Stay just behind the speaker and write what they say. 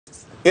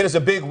It is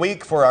a big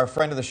week for our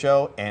friend of the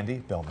show, Andy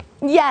Billman.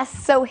 Yes,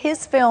 so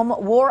his film,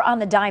 War on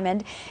the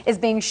Diamond, is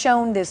being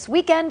shown this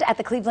weekend at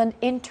the Cleveland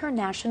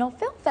International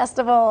Film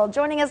Festival.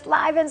 Joining us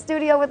live in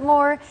studio with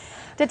more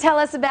to tell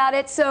us about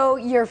it. So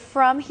you're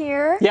from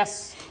here?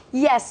 Yes.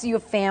 Yes, you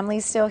have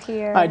family still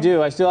here? I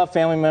do. I still have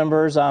family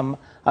members. I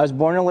was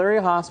born in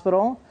Elyria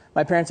Hospital.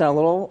 My parents had a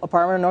little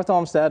apartment in North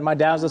Olmsted. My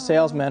dad was a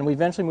salesman. We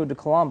eventually moved to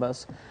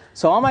Columbus.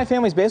 So all my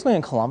family's basically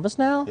in Columbus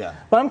now. Yeah.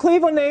 But I'm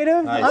Cleveland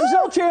native. Nice. I'm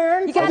still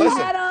cheering. You got Well, your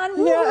hat on?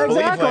 Woo! Yeah,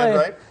 exactly. Cleveland,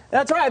 right?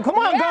 That's right. Come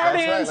on, Yeah.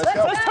 Guardians. That's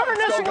right. Let's turn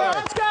this around.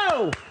 Let's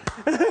go.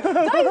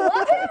 Don't you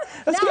love him?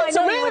 Let's get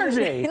some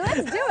energy.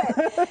 Let's do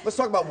it. Let's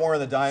talk about War on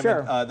the Diamond.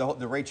 Sure.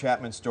 The Ray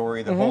Chapman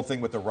story, the whole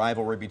thing with the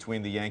rivalry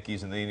between the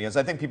Yankees and the Indians.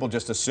 I think people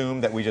just assume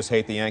that we just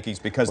hate the Yankees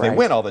because they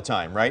win all the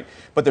time, right?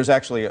 But there's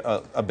actually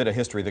a bit of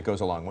history that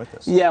goes along with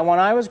this. Yeah, when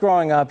I was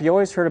growing up, you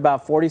always heard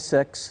about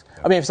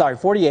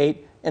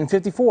 48 and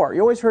 54.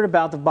 You always heard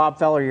about the Bob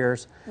Feller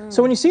years.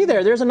 So when you see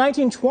there's a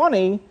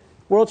 1920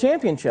 World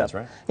Championship. That's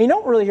right. And you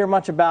don't really hear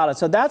much about it.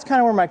 So that's kind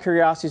of where my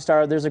curiosity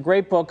started. There's a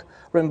great book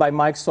written by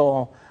Mike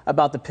Soul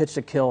about the pitch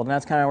that killed, and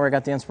that's kind of where I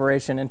got the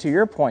inspiration. And to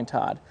your point,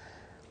 Todd,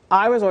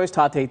 I was always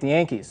taught to hate the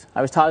Yankees.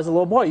 I was taught as a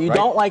little boy, you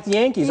don't like the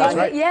Yankees.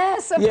 Yes,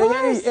 yes, of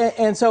course.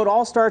 And so it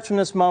all starts from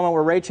this moment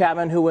where Ray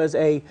Chapman, who was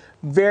a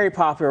very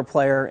popular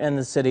player in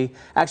the city,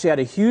 actually had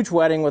a huge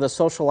wedding with a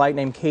socialite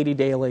named Katie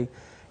Daly,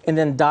 and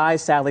then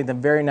dies sadly the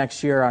very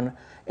next year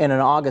in an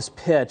August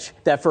pitch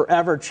that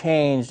forever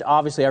changed,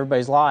 obviously,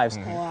 everybody's lives.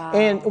 Wow.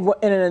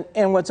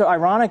 And what's so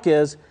ironic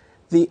is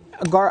now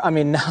I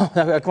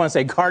want to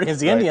say Guardians,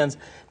 the Indians.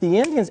 The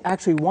Indians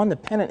actually won the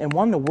pennant and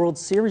won the World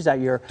Series that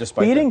year,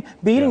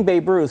 beating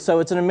Babe Ruth. So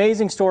it's an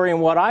amazing story. And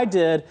what I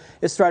did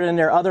is started in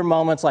there other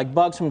moments like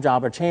Bugs from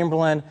Jabba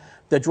Chamberlain,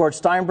 the George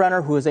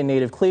Steinbrenner, who is a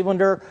native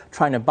Clevelander,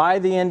 trying to buy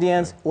the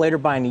Indians, later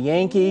buying the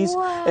Yankees,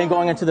 and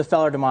going into the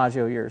Feller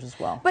DiMaggio years as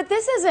well. But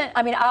this isn't,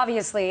 I mean,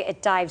 obviously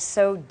it dives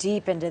so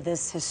deep into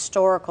this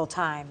historical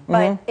time,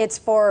 but it's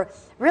for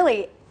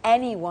really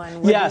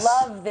anyone would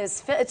love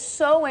this. It's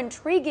so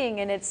intriguing,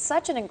 and it's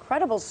such an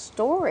incredible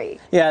story.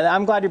 Yeah,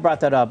 I'm glad you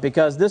brought that up,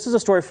 because this is a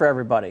story for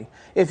everybody.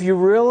 If you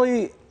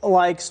really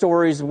like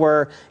stories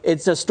where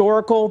it's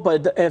historical,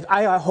 but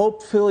I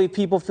hopefully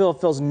people feel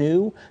it feels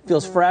new,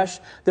 feels fresh.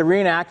 The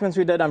reenactments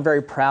we did, I'm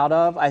very proud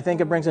of. I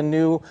think it brings a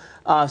new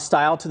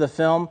style to the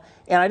film,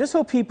 and I just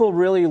hope people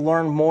really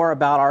learn more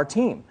about our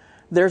team.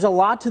 There's a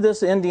lot to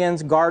this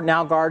Indians,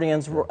 now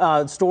Guardians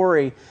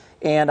story,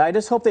 and I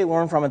just hope they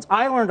learn from it.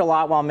 I learned a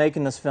lot while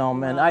making this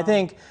film, and I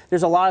think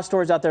there's a lot of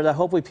stories out there that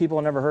hopefully people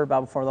have never heard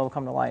about before they'll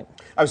come to light.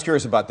 I was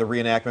curious about the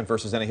reenactment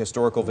versus any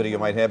historical video you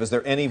might have. Is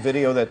there any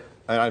video that,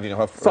 I don't even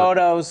know.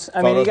 Photos.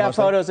 I mean, you got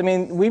photos. I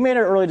mean, we made an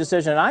early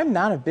decision. I'm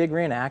not a big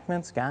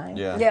reenactments guy.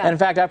 Yeah. And in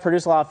fact, I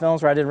produced a lot of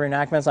films where I did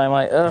reenactments. I'm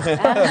like, ugh,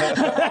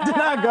 that did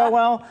not go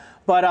well.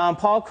 But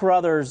Paul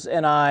Carruthers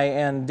and I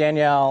and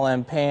Danielle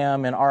and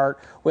Pam and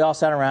Art, we all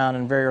sat around,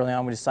 and very early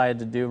on we decided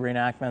to do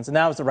reenactments, and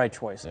that was the right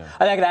choice. Yeah.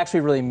 I think it actually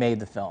really made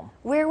the film.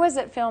 Where was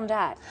it filmed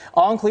at?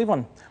 All in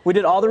Cleveland. We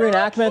did all the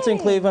reenactments in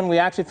Cleveland. We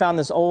actually found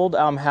this old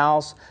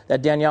house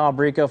that Danielle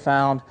Albrico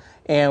found,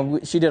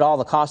 and she did all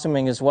the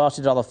costuming as well.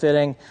 She did all the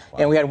fitting. Wow.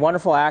 And we had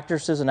wonderful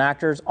actresses and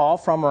actors all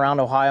from around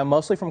Ohio,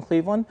 mostly from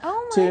Cleveland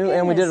too. Goodness.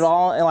 And we did it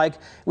all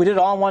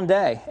in one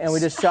day, and we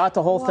just shot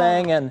the whole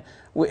thing, and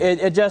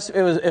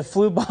it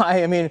flew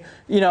by. I mean,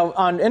 you know,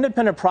 on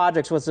independent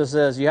projects, what this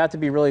is, you have to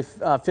be really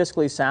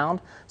fiscally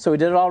sound. So we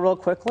did it all real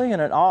quickly,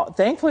 and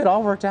thankfully it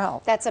all worked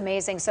out. That's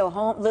amazing.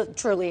 So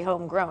truly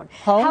homegrown.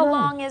 How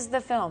long is the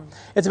film?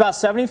 It's about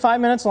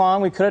 75 minutes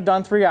long. We could have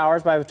done 3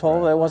 hours, but I was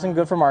told it wasn't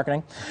good for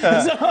marketing. So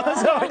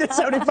I did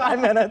 75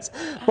 minutes.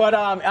 But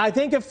I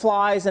think it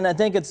flies, and I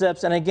think it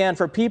zips. And again,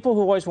 for people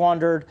who always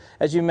wondered,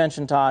 as you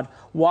mentioned, Todd,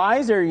 why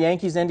is there a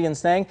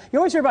Yankees-Indians thing? You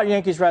always hear about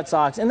Yankees-Red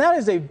Sox, and that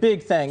is a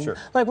big thing. Sure.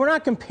 Like, we're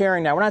not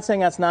comparing that. We're not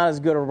saying that's not as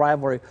good a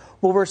rivalry.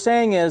 What we're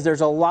saying is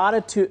there's a lot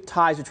of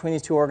ties between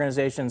these two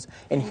organizations,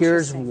 and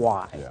here's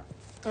why. Yeah.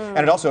 And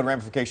it also had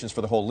ramifications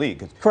for the whole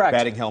league. Correct.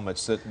 Batting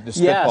helmets, the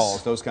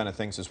spitballs, those kind of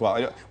things as well.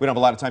 We don't have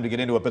a lot of time to get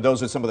into it, but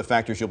those are some of the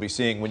factors you'll be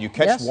seeing when you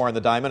catch War on the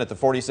Diamond at the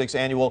 46th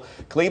Annual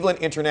Cleveland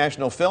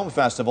International Film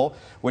Festival,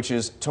 which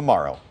is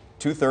tomorrow.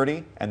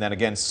 2:30, and then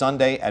again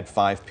Sunday at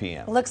 5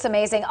 p.m. Looks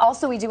amazing.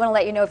 Also, we do want to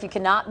let you know, if you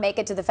cannot make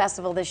it to the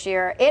festival this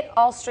year, it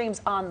all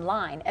streams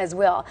online as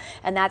well,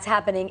 and that's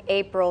happening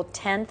April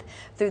 10th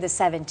through the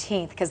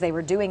 17th, because they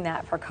were doing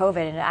that for COVID,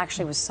 and it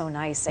actually was so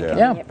nice and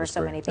convenient for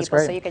so many people.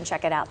 So you can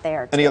check it out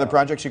there too. Any other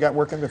projects you got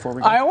working before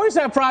we go? I always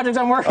have projects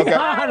I'm working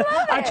on.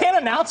 I can't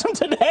announce them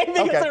today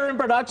because they're in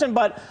production,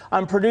 but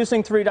I'm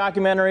producing 3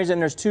 documentaries,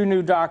 and there's 2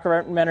 new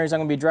documentaries I'm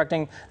going to be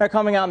directing. They're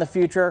coming out in the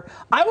future.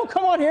 I will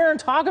come on here and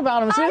talk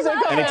about them as soon as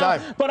anytime.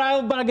 But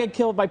I get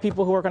killed by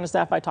people who work on the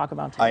staff I talk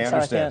about too. I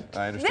understand.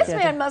 I understand. This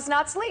man must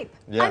not sleep.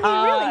 Yeah. I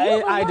mean, really, you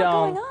have a lot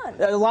going on.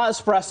 A lot of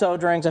espresso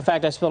drinks. In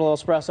fact, I spilled a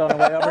little espresso on the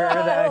way over here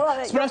today.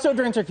 Espresso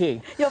drinks are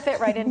key. You'll fit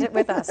right into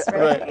with us.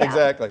 Right,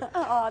 exactly.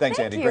 Thanks,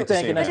 Andy. Great to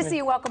see you. Good to see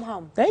you. Welcome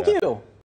home. Thank you.